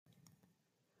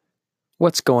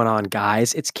What's going on,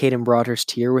 guys? It's Caden Broadhurst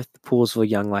here with the Poolsville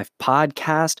Young Life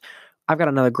podcast. I've got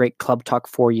another great club talk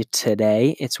for you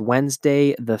today. It's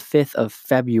Wednesday, the 5th of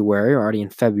February, already in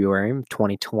February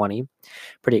 2020.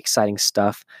 Pretty exciting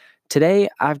stuff. Today,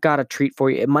 I've got a treat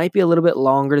for you. It might be a little bit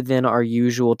longer than our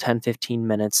usual 10-15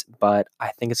 minutes, but I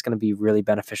think it's going to be really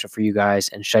beneficial for you guys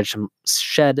and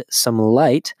shed some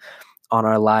light on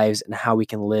our lives and how we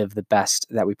can live the best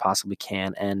that we possibly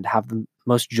can and have the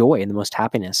most joy and the most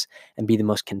happiness and be the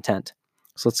most content.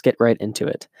 So let's get right into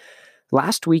it.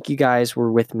 Last week, you guys were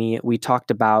with me. We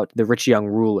talked about the rich young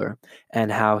ruler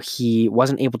and how he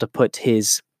wasn't able to put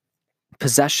his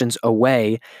possessions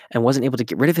away and wasn't able to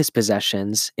get rid of his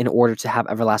possessions in order to have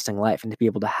everlasting life and to be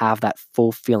able to have that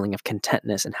full feeling of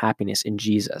contentness and happiness in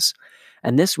Jesus.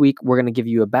 And this week, we're going to give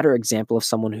you a better example of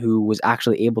someone who was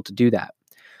actually able to do that.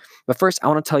 But first, I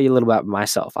want to tell you a little about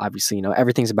myself. Obviously,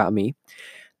 everything's about me.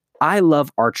 I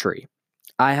love archery.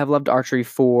 I have loved archery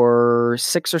for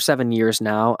 6 or 7 years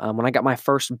now. When I got my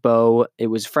first bow, it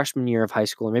was freshman year of high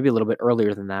school, or maybe a little bit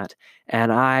earlier than that,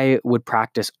 and I would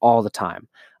practice all the time.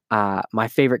 My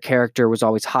favorite character was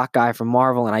always Hawkeye from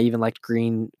Marvel, and I even liked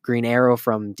Green Arrow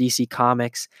from DC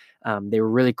Comics. They were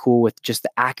really cool with just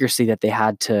the accuracy that they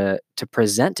had to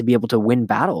present to be able to win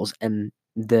battles, and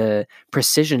the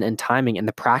precision and timing and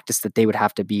the practice that they would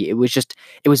have to be. It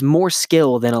was more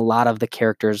skill than a lot of the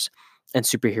characters and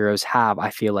superheroes have, I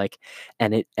feel like.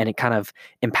 And it kind of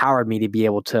empowered me to be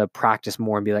able to practice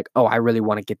more and be like, oh, I really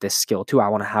want to get this skill too. I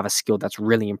want to have a skill that's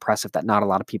really impressive that not a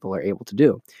lot of people are able to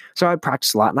do. So I'd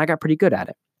practice a lot and I got pretty good at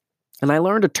it. And I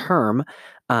learned a term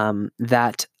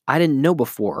that I didn't know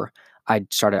before I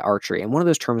started archery. And one of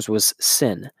those terms was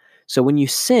sin. So when you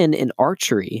sin in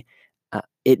archery,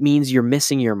 it means you're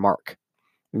missing your mark.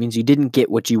 It means you didn't get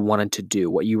what you wanted to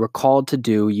do. What you were called to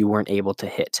do, you weren't able to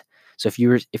hit. So if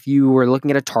you were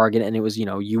looking at a target and it was,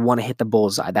 you want to hit the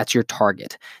bullseye, that's your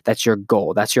target. That's your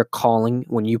goal. That's your calling.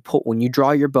 When you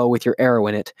draw your bow with your arrow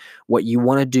in it, what you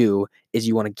want to do is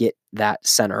you want to get that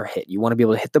center hit. You want to be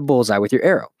able to hit the bullseye with your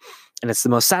arrow. And it's the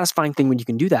most satisfying thing when you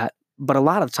can do that. But a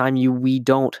lot of the time we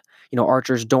don't,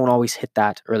 archers don't always hit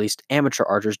that, or at least amateur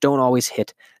archers don't always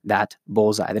hit that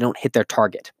bullseye. They don't hit their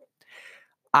target.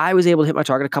 I was able to hit my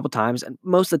target a couple times, and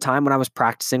most of the time when I was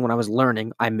practicing, when I was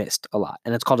learning, I missed a lot,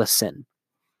 and it's called a sin.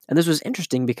 And this was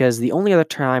interesting because the only other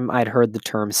time I'd heard the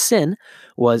term sin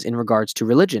was in regards to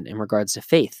religion, in regards to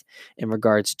faith, in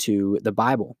regards to the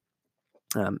Bible.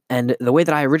 And the way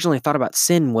that I originally thought about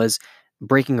sin was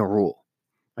breaking a rule.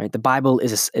 Right? The Bible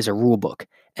is a rule book,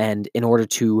 and in order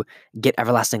to get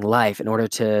everlasting life, in order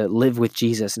to live with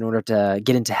Jesus, in order to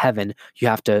get into heaven, you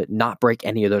have to not break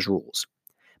any of those rules.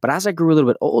 But as I grew a little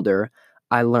bit older,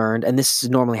 I learned, and this is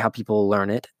normally how people learn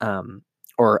it,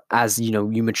 or as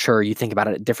you mature, you think about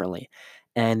it differently.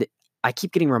 And I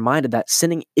keep getting reminded that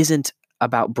sinning isn't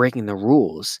about breaking the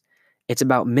rules; it's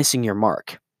about missing your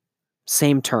mark.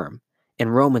 Same term. In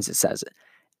Romans, it says it.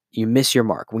 You miss your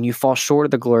mark. When you fall short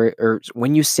of the glory, or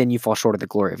when you sin, you fall short of the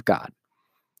glory of God.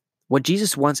 What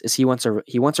Jesus wants is he wants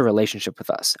a relationship with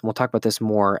us. And we'll talk about this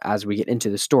more as we get into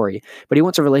the story, but he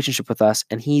wants a relationship with us,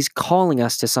 and he's calling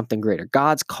us to something greater.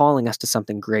 God's calling us to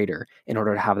something greater in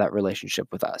order to have that relationship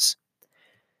with us.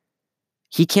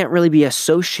 He can't really be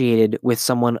associated with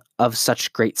someone of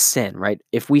such great sin, right?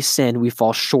 If we sin, we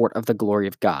fall short of the glory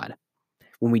of God.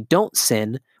 When we don't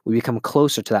sin, we become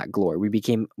closer to that glory.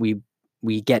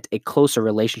 We get a closer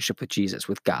relationship with Jesus,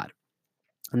 with God.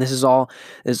 And this is all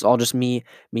just me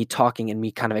talking and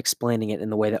me kind of explaining it in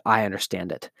the way that I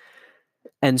understand it.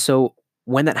 And so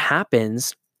when that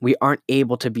happens, we aren't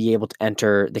able to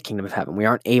enter the kingdom of heaven. We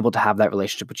aren't able to have that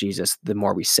relationship with Jesus the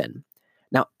more we sin.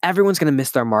 Now, everyone's going to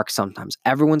miss their mark sometimes.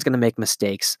 Everyone's going to make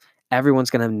mistakes. Everyone's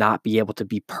going to not be able to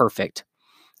be perfect.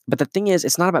 But the thing is,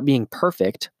 it's not about being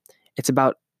perfect. It's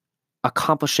about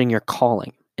accomplishing your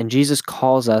calling. And Jesus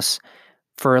calls us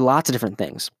for lots of different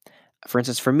things. For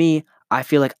instance, for me, I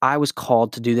feel like I was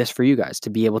called to do this for you guys, to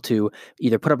be able to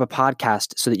either put up a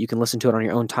podcast so that you can listen to it on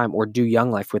your own time, or do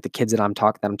Young Life with the kids that I'm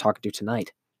talking to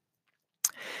tonight.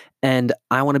 And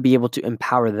I want to be able to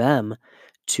empower them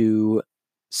to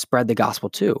spread the gospel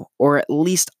too, or at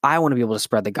least I want to be able to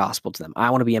spread the gospel to them. I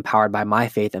want to be empowered by my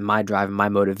faith and my drive and my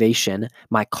motivation,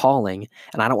 my calling,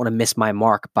 and I don't want to miss my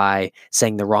mark by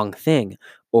saying the wrong thing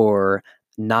or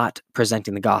not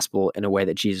presenting the gospel in a way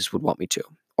that Jesus would want me to,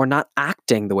 or not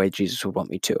acting the way Jesus would want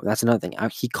me to. That's another thing.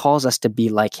 He calls us to be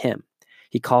like him.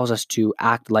 He calls us to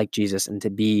act like Jesus and to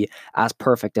be as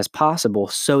perfect as possible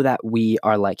so that we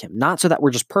are like him. Not so that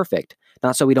we're just perfect,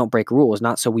 not so we don't break rules,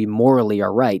 not so we morally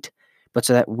are right, but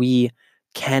so that we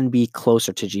can be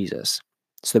closer to Jesus,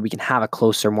 so that we can have a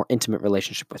closer, more intimate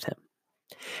relationship with him.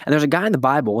 And there's a guy in the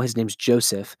Bible, his name's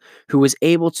Joseph, who was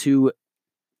able to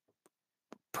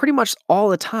pretty much all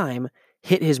the time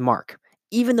hit his mark.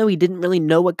 Even though he didn't really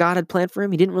know what God had planned for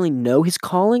him, he didn't really know his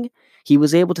calling, he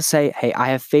was able to say, "Hey, I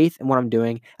have faith in what I'm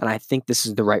doing, and I think this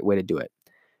is the right way to do it."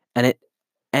 And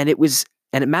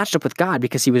it matched up with God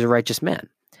because he was a righteous man.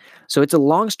 So it's a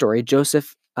long story.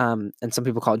 Joseph, and some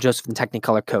people call it Joseph in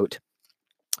Technicolor coat.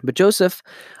 But Joseph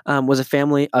was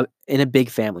in a big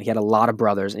family. He had a lot of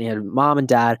brothers, and he had mom and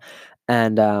dad,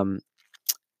 and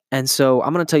so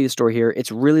I'm going to tell you the story here.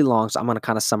 It's really long, so I'm going to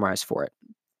kind of summarize for it.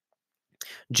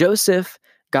 Joseph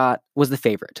was the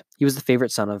favorite. He was the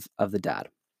favorite son of the dad,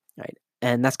 right?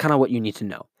 And that's kind of what you need to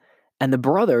know. And the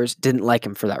brothers didn't like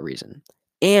him for that reason,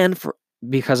 and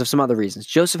because of some other reasons.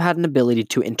 Joseph had an ability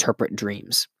to interpret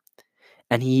dreams,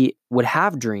 and he would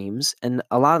have dreams, and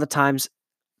a lot of the times,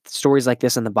 stories like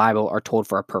this in the Bible are told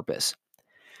for a purpose.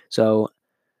 So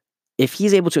if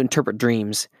he's able to interpret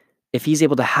dreams, if he's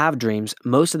able to have dreams,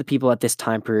 most of the people at this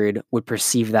time period would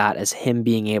perceive that as him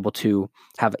being able to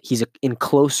he's in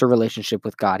closer relationship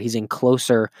with God. He's in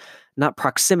closer, not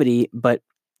proximity, but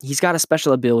he's got a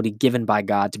special ability given by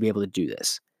God to be able to do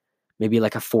this. Maybe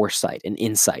like a foresight, an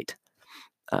insight.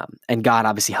 And God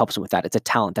obviously helps him with that. It's a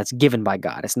talent that's given by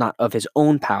God. It's not of his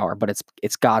own power, but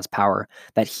it's God's power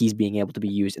that he's being able to be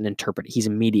used and interpret. He's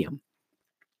a medium.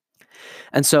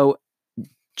 And so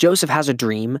Joseph has a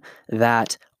dream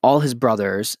that all his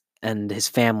brothers and his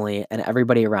family and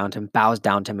everybody around him bows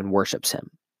down to him and worships him.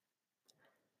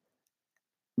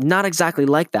 Not exactly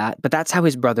like that, but that's how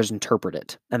his brothers interpret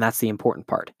it. And that's the important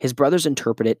part. His brothers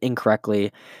interpret it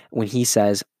incorrectly when he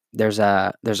says, there's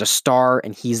a star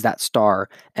and he's that star,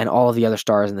 and all of the other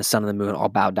stars and the sun and the moon all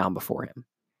bow down before him.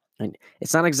 And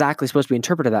it's not exactly supposed to be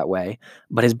interpreted that way,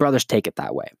 but his brothers take it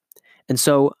that way. And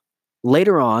so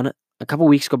later on, a couple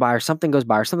weeks go by or something goes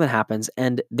by or something happens,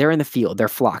 and they're in the field, they're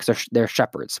flocks, they're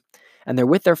shepherds. And they're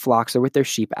with their flocks, they're with their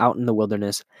sheep out in the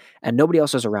wilderness, and nobody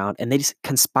else is around, and they just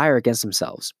conspire against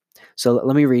themselves. So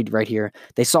let me read right here.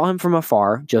 They saw him from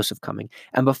afar, Joseph coming,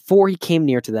 and before he came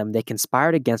near to them, they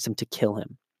conspired against him to kill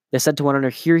him. They said to one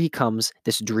another, "Here he comes,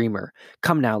 this dreamer.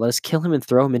 Come now, let us kill him and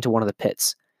throw him into one of the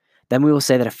pits. Then we will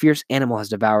say that a fierce animal has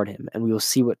devoured him, and we will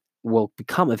see what will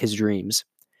become of his dreams."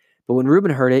 But when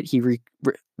Reuben heard it, he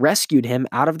rescued him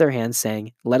out of their hands,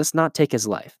 saying, "Let us not take his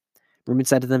life." Reuben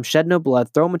said to them, "Shed no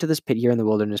blood, throw him into this pit here in the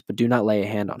wilderness, but do not lay a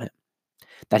hand on him,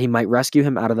 that he might rescue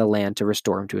him out of the land to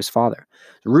restore him to his father."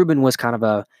 So Reuben was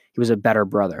he was a better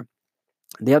brother.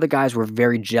 The other guys were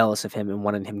very jealous of him and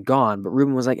wanted him gone, but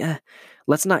Reuben was like,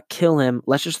 let's not kill him.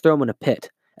 Let's just throw him in a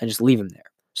pit and just leave him there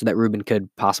so that Reuben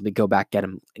could possibly go back get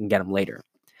him later.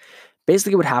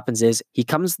 Basically what happens is he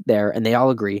comes there and they all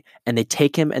agree and they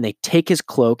take him and they take his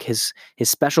cloak, his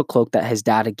special cloak that his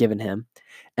dad had given him,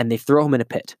 and they throw him in a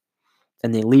pit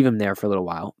and they leave him there for a little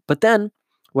while. But then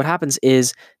what happens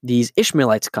is these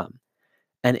Ishmaelites come.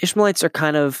 And Ishmaelites are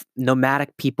kind of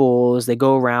nomadic peoples. They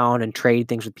go around and trade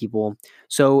things with people.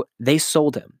 So they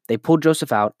sold him. They pulled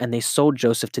Joseph out and they sold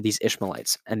Joseph to these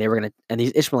Ishmaelites. And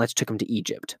these Ishmaelites took him to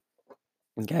Egypt.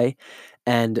 Okay?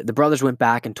 And the brothers went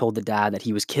back and told the dad that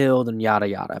he was killed and yada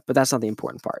yada. But that's not the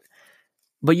important part.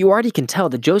 But you already can tell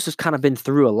that Joseph's kind of been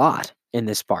through a lot in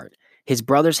this part. His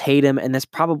brothers hate him, and that's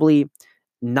probably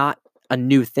not a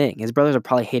new thing. His brothers have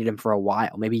probably hated him for a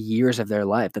while, maybe years of their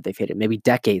life that they've hated, maybe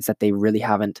decades that they really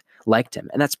haven't liked him.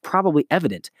 And that's probably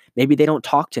evident. Maybe they don't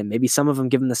talk to him. Maybe some of them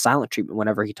give him the silent treatment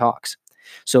whenever he talks.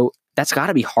 So that's got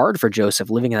to be hard for Joseph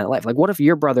living in that life. Like, what if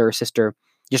your brother or sister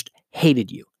just hated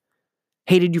you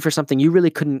for something you really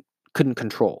couldn't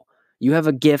control? You have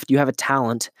a gift, you have a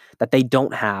talent that they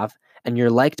don't have, and you're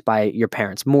liked by your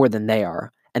parents more than they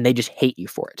are, and they just hate you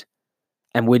for it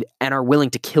and are willing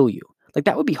to kill you. Like,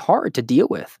 that would be hard to deal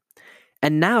with.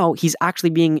 And now he's actually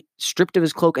being stripped of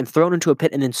his cloak and thrown into a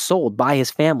pit and then sold by his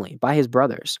family, by his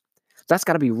brothers. That's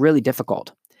got to be really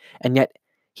difficult. And yet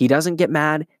he doesn't get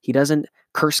mad. He doesn't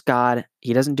curse God.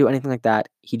 He doesn't do anything like that.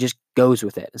 He just goes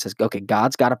with it and says, okay,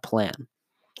 God's got a plan.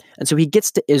 And so he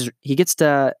gets to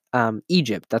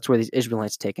Egypt. That's where these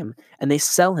Israelites take him. And they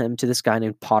sell him to this guy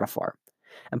named Potiphar.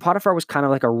 And Potiphar was kind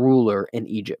of like a ruler in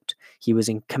Egypt. He was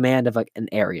in command of like an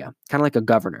area, kind of like a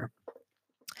governor.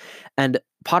 And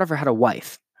Potiphar had a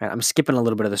wife. Right? I'm skipping a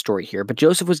little bit of the story here, but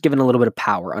Joseph was given a little bit of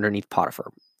power underneath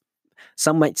Potiphar.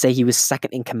 Some might say he was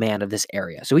second in command of this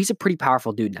area. So he's a pretty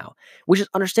powerful dude now, which is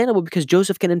understandable because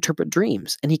Joseph can interpret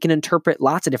dreams and he can interpret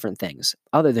lots of different things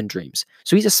other than dreams.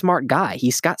 So he's a smart guy.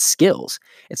 He's got skills.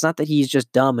 It's not that he's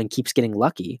just dumb and keeps getting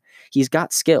lucky. He's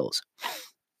got skills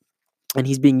and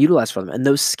he's being utilized for them. And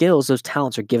those skills, those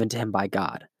talents are given to him by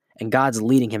God, and God's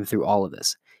leading him through all of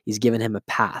this. He's given him a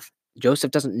path.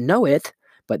 Joseph doesn't know it,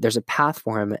 but there's a path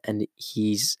for him, and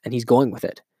he's going with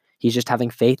it. He's just having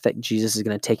faith that Jesus is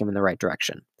going to take him in the right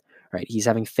direction, right? He's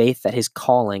having faith that his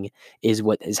calling is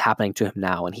what is happening to him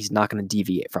now, and he's not going to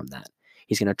deviate from that.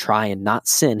 He's going to try and not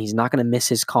sin. He's not going to miss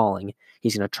his calling.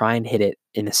 He's going to try and hit it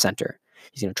in the center.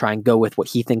 He's going to try and go with what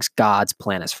he thinks God's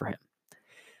plan is for him.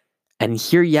 And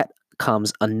here yet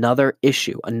comes another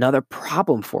issue, another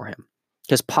problem for him,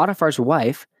 because Potiphar's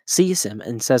wife sees him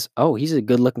and says, "Oh, he's a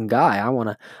good-looking guy. I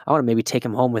want to maybe take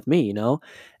him home with me, you know?"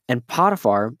 And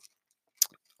Potiphar,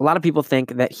 a lot of people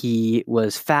think that he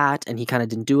was fat and he kind of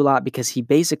didn't do a lot because he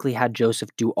basically had Joseph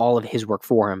do all of his work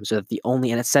for him. So that and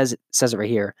it says it right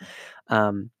here,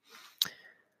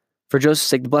 for Joseph's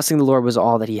sake, the blessing of the Lord was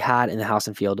all that he had in the house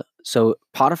and field. So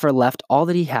Potiphar left all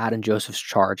that he had in Joseph's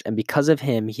charge, and because of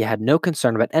him, he had no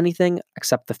concern about anything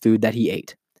except the food that he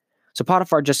ate. So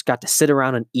Potiphar just got to sit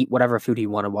around and eat whatever food he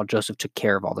wanted while Joseph took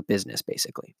care of all the business,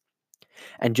 basically.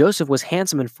 And Joseph was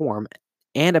handsome in form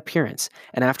and appearance,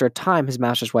 and after a time, his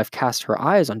master's wife cast her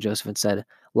eyes on Joseph and said,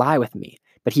 "Lie with me."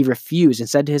 But he refused and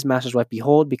said to his master's wife,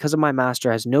 "Behold, because of my master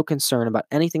has no concern about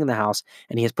anything in the house,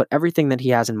 and he has put everything that he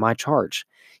has in my charge.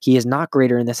 He is not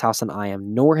greater in this house than I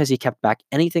am, nor has he kept back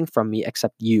anything from me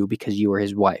except you, because you are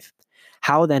his wife.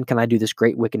 How then can I do this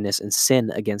great wickedness and sin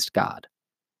against God?"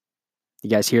 You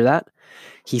guys hear that?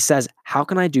 He says, how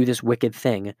can I do this wicked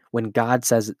thing when God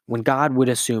would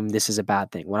assume this is a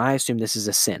bad thing, when I assume this is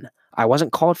a sin? I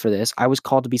wasn't called for this. I was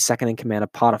called to be second in command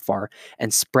of Potiphar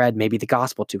and spread maybe the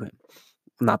gospel to him.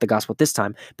 Not the gospel this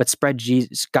time, but spread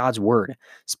God's word,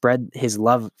 spread his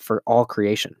love for all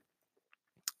creation.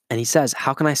 And he says,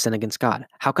 how can I sin against God?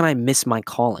 How can I miss my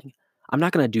calling? I'm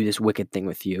not going to do this wicked thing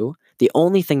with you. The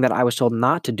only thing that I was told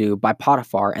not to do by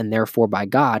Potiphar and therefore by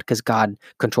God, because God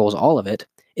controls all of it,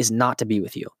 is not to be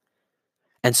with you.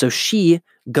 And so she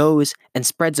goes and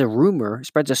spreads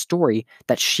a story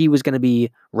that she was going to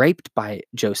be raped by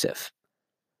Joseph.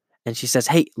 And she says,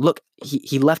 "Hey, look,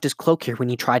 he left his cloak here when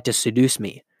he tried to seduce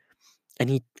me."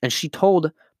 And she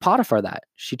told Potiphar that.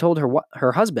 She told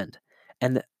her husband.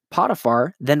 And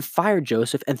Potiphar then fired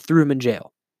Joseph and threw him in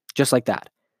jail, just like that.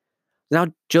 Now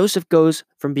Joseph goes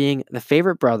from being the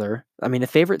favorite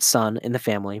son in the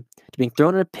family, to being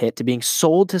thrown in a pit, to being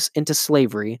sold into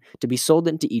slavery, to be sold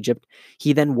into Egypt.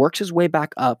 He then works his way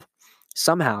back up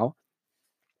somehow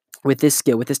with this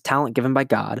skill, with this talent given by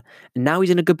God, and now he's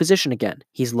in a good position again.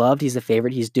 He's loved, he's the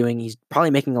favorite, he's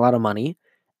probably making a lot of money,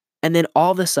 and then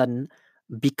all of a sudden,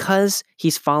 because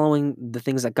he's following the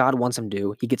things that God wants him to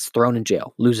do, he gets thrown in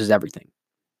jail, loses everything.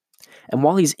 And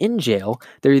while he's in jail,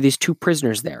 there are these two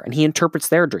prisoners there, and he interprets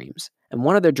their dreams. And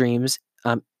one of their dreams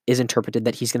is interpreted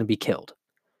that he's going to be killed.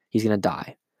 He's going to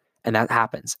die. And that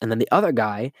happens. And then the other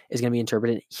guy is going to be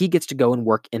interpreted, he gets to go and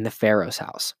work in the Pharaoh's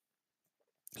house.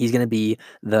 He's going to be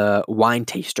the wine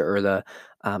taster or the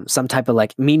some type of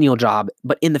like menial job,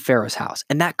 but in the Pharaoh's house.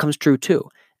 And that comes true too.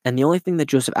 And the only thing that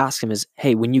Joseph asks him is,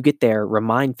 "Hey, when you get there,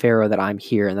 remind Pharaoh that I'm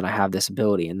here and that I have this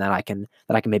ability and that I can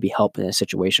maybe help in a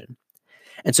situation."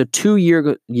 And so 2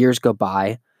 years go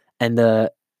by, and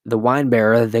the wine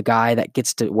bearer, the guy that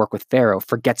gets to work with Pharaoh,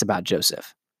 forgets about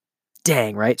Joseph.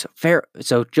 Dang, right?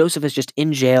 So Joseph is just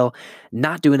in jail,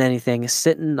 not doing anything,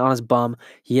 sitting on his bum.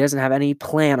 He doesn't have any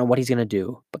plan on what he's going to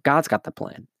do, but God's got the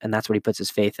plan, and that's what he puts his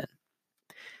faith in.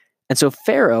 And so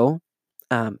Pharaoh,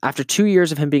 after 2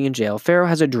 years of him being in jail, Pharaoh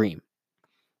has a dream.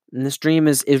 And this dream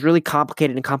is really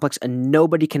complicated and complex, and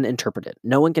nobody can interpret it.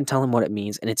 No one can tell him what it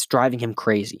means, and it's driving him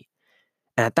crazy.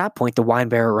 And at that point, the wine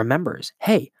bearer remembers,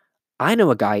 "Hey, I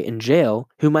know a guy in jail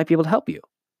who might be able to help you."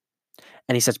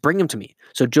 And he says, "Bring him to me."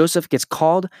 So Joseph gets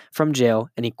called from jail,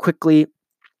 and he quickly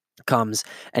comes,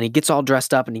 and he gets all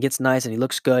dressed up, and he gets nice, and he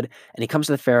looks good, and he comes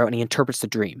to the Pharaoh, and he interprets the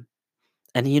dream.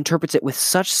 And he interprets it with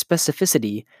such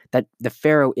specificity that the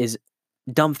Pharaoh is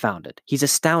dumbfounded. He's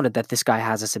astounded that this guy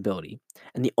has this ability.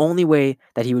 And the only way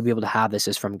that he would be able to have this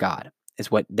is from God,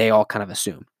 is what they all kind of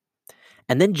assume.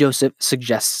 And then Joseph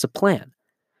suggests a plan,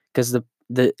 because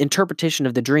the interpretation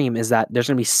of the dream is that there's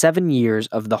going to be 7 years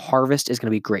of the harvest is going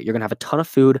to be great. You're going to have a ton of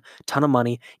food, ton of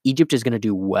money. Egypt is going to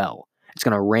do well. It's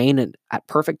going to rain at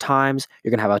perfect times.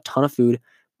 You're going to have a ton of food.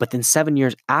 But then 7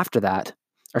 years after that,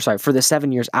 for the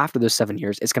 7 years after those 7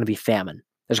 years, it's going to be famine.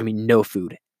 There's going to be no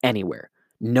food anywhere.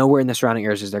 Nowhere in the surrounding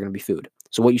areas is there going to be food.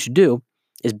 So what you should do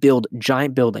is build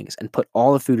giant buildings and put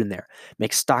all the food in there,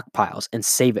 make stockpiles and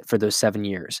save it for those 7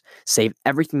 years. Save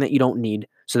everything that you don't need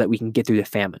so that we can get through the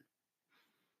famine.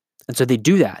 And so they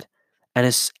do that. And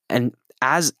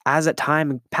as that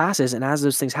time passes and as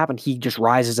those things happen, he just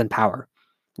rises in power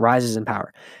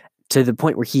to the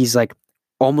point where he's like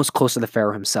almost close to the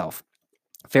Pharaoh himself.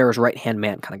 Pharaoh's right-hand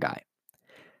man kind of guy.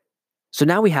 So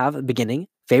now we have a beginning,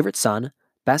 favorite son,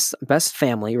 best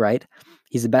family, right?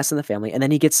 He's the best in the family, and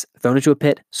then he gets thrown into a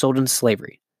pit, sold into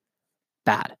slavery.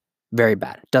 Bad, very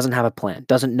bad. Doesn't have a plan,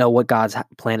 doesn't know what God's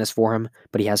plan is for him,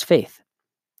 but he has faith.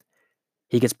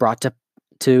 He gets brought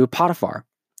to Potiphar,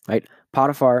 right?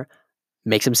 Potiphar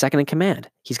makes him second in command.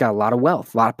 He's got a lot of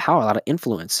wealth, a lot of power, a lot of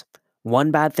influence.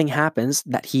 One bad thing happens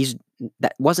that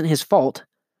wasn't his fault,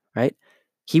 right?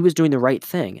 He was doing the right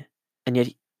thing, and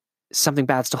yet something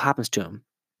bad still happens to him.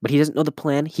 But he doesn't know the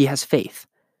plan. He has faith,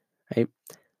 right?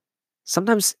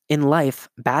 Sometimes in life,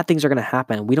 bad things are going to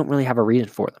happen, and we don't really have a reason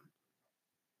for them.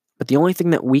 But the only thing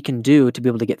that we can do to be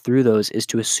able to get through those is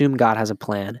to assume God has a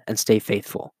plan and stay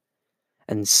faithful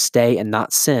and stay and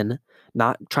not sin,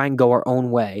 not try and go our own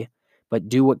way, but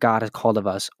do what God has called of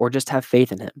us, or just have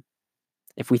faith in him.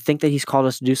 If we think that he's called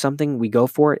us to do something, we go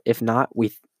for it. If not,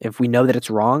 if we know that it's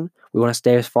wrong, we want to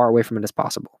stay as far away from it as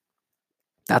possible.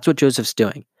 That's what Joseph's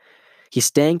doing. He's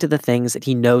staying to the things that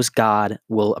he knows God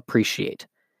will appreciate.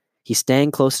 He's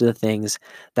staying close to the things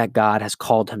that God has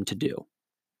called him to do.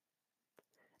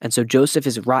 And so Joseph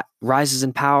rises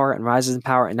in power,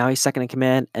 and now he's second in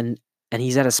command, and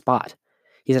he's at a spot.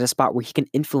 He's at a spot where he can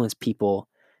influence people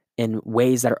in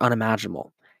ways that are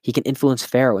unimaginable. He can influence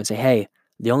Pharaoh and say, hey,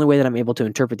 the only way that I'm able to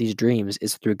interpret these dreams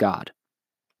is through God.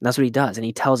 And that's what he does. And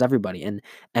he tells everybody,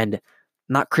 and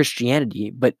not Christianity,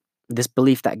 but this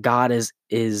belief that God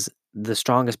is the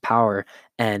strongest power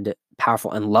and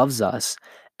powerful and loves us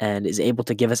and is able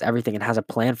to give us everything and has a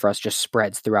plan for us just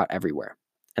spreads throughout everywhere.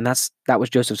 And that was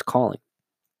Joseph's calling.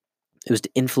 It was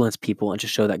to influence people and to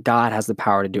show that God has the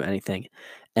power to do anything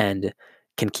and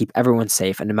can keep everyone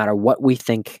safe. And no matter what we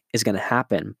think is going to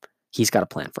happen, he's got a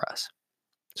plan for us.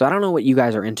 So I don't know what you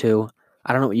guys are into.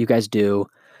 I don't know what you guys do.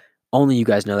 Only you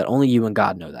guys know that. Only you and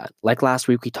God know that. Like last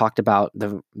week, we talked about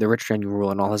the rich young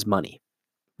ruler and all his money,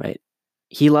 right?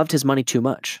 He loved his money too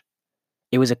much.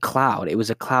 It was a cloud. It was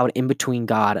a cloud in between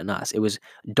God and us. It was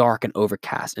dark and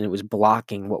overcast, and it was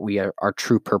blocking what our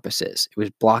true purpose is. It was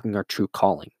blocking our true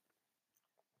calling.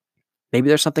 Maybe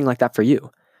there's something like that for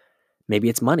you. Maybe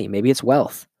it's money. Maybe it's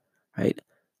wealth, right?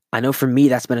 I know for me,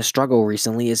 that's been a struggle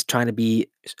recently, is trying to be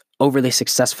overly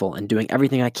successful and doing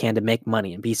everything I can to make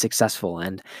money and be successful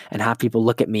and have people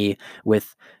look at me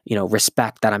with,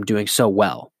 respect that I'm doing so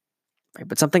well, right?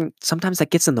 But sometimes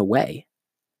that gets in the way.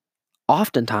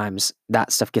 Oftentimes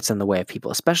that stuff gets in the way of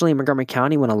people, especially in Montgomery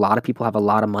County when a lot of people have a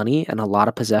lot of money and a lot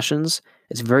of possessions.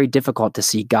 It's very difficult to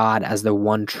see God as the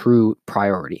one true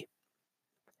priority.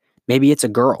 Maybe it's a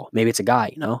girl, maybe it's a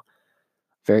guy,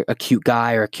 a cute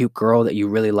guy or a cute girl that you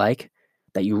really like,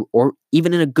 or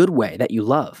even in a good way that you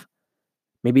love.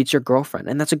 Maybe it's your girlfriend,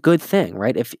 and that's a good thing,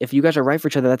 right? If you guys are right for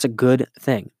each other, that's a good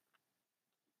thing.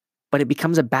 But it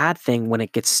becomes a bad thing when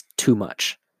it gets too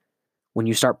much, when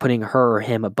you start putting her or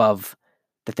him above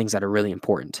the things that are really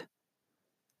important.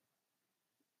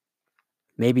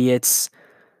 Maybe it's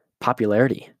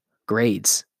popularity,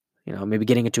 grades, maybe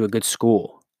getting into a good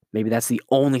school. Maybe that's the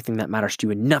only thing that matters to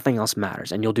you and nothing else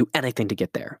matters, and you'll do anything to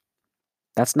get there.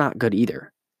 That's not good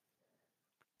either.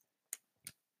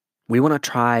 We want to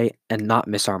try and not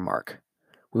miss our mark.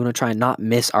 We want to try and not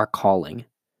miss our calling.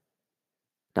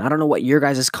 Now, I don't know what your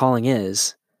guys' calling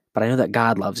is, but I know that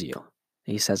God loves you.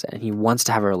 He says it, and he wants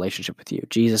to have a relationship with you.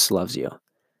 Jesus loves you.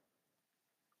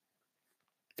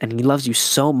 And he loves you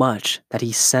so much that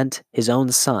he sent his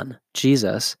own son,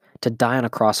 Jesus, to die on a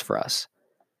cross for us.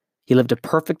 He lived a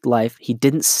perfect life. He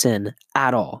didn't sin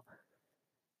at all.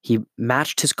 He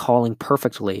matched his calling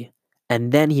perfectly,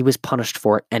 and then he was punished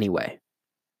for it anyway.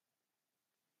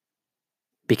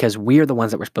 Because we're the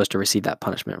ones that were supposed to receive that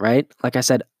punishment, right? Like I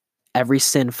said, every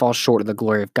sin falls short of the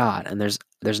glory of God. And there's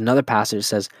another passage that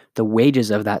says the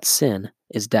wages of that sin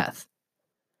is death.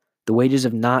 The wages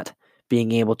of not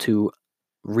being able to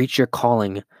reach your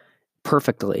calling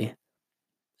perfectly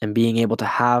and being able to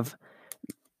have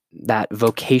that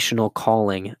vocational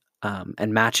calling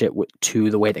and match it to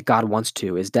the way that God wants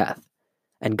to is death.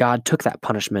 And God took that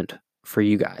punishment for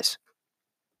you guys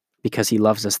because he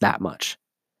loves us that much.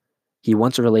 He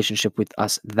wants a relationship with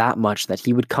us that much that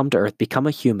he would come to earth, become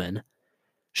a human,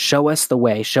 show us the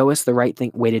way, show us the right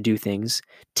way to do things,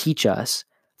 teach us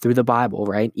through the Bible,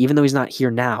 right? Even though he's not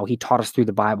here now, he taught us through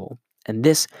the Bible. And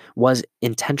this was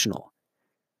intentional.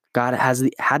 God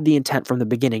had the intent from the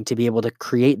beginning to be able to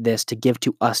create this, to give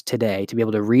to us today, to be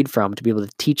able to read from, to be able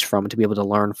to teach from, to be able to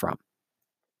learn from.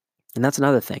 And that's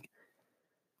another thing.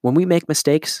 When we make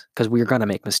mistakes, because we're going to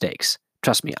make mistakes,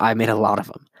 trust me, I made a lot of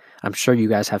them. I'm sure you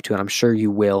guys have too, and I'm sure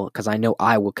you will, because I know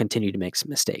I will continue to make some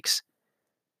mistakes.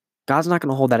 God's not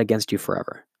going to hold that against you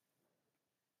forever.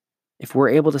 If we're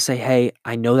able to say, hey,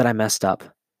 I know that I messed up,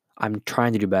 I'm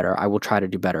trying to do better, I will try to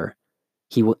do better,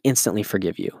 He will instantly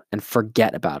forgive you and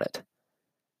forget about it.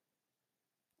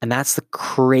 And that's the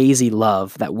crazy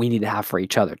love that we need to have for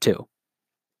each other too.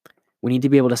 We need to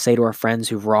be able to say to our friends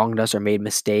who've wronged us or made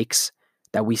mistakes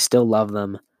that we still love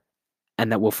them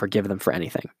and that we'll forgive them for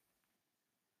anything.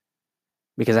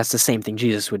 Because that's the same thing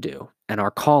Jesus would do. And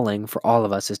our calling for all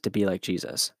of us is to be like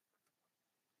Jesus.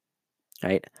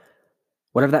 Right?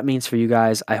 Whatever that means for you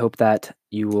guys, I hope that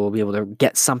you will be able to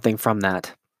get something from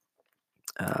that.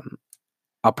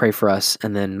 I'll pray for us,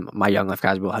 and then my Young Life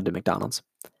guys will head to McDonald's.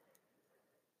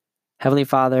 Heavenly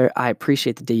Father, I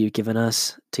appreciate the day you've given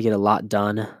us to get a lot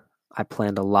done. I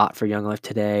planned a lot for Young Life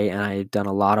today, and I've done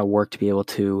a lot of work to be able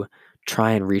to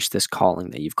try and reach this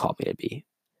calling that you've called me to be.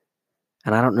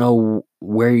 And I don't know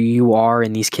where you are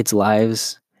in these kids'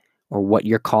 lives or what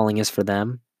your calling is for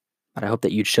them, but I hope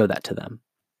that you'd show that to them.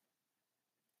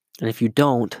 And if you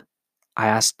don't, I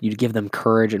ask you to give them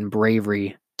courage and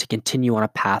bravery to continue on a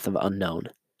path of unknown,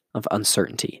 of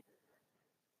uncertainty.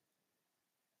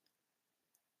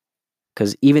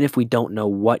 Because even if we don't know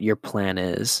what your plan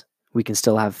is, we can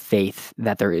still have faith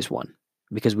that there is one,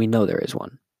 because we know there is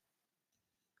one.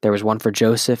 There was one for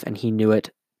Joseph, and he knew it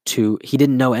too. He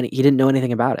didn't know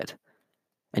anything about it.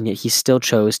 And yet he still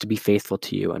chose to be faithful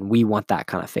to you, and we want that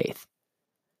kind of faith.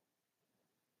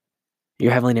 In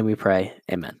your heavenly name we pray.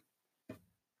 Amen.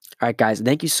 All right, guys,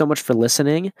 thank you so much for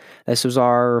listening. This was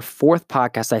our 4th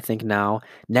podcast, I think, now.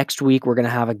 Next week, we're going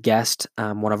to have a guest,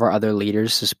 one of our other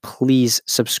leaders. So please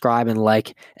subscribe and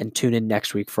like and tune in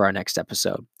next week for our next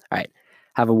episode. All right,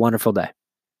 have a wonderful day.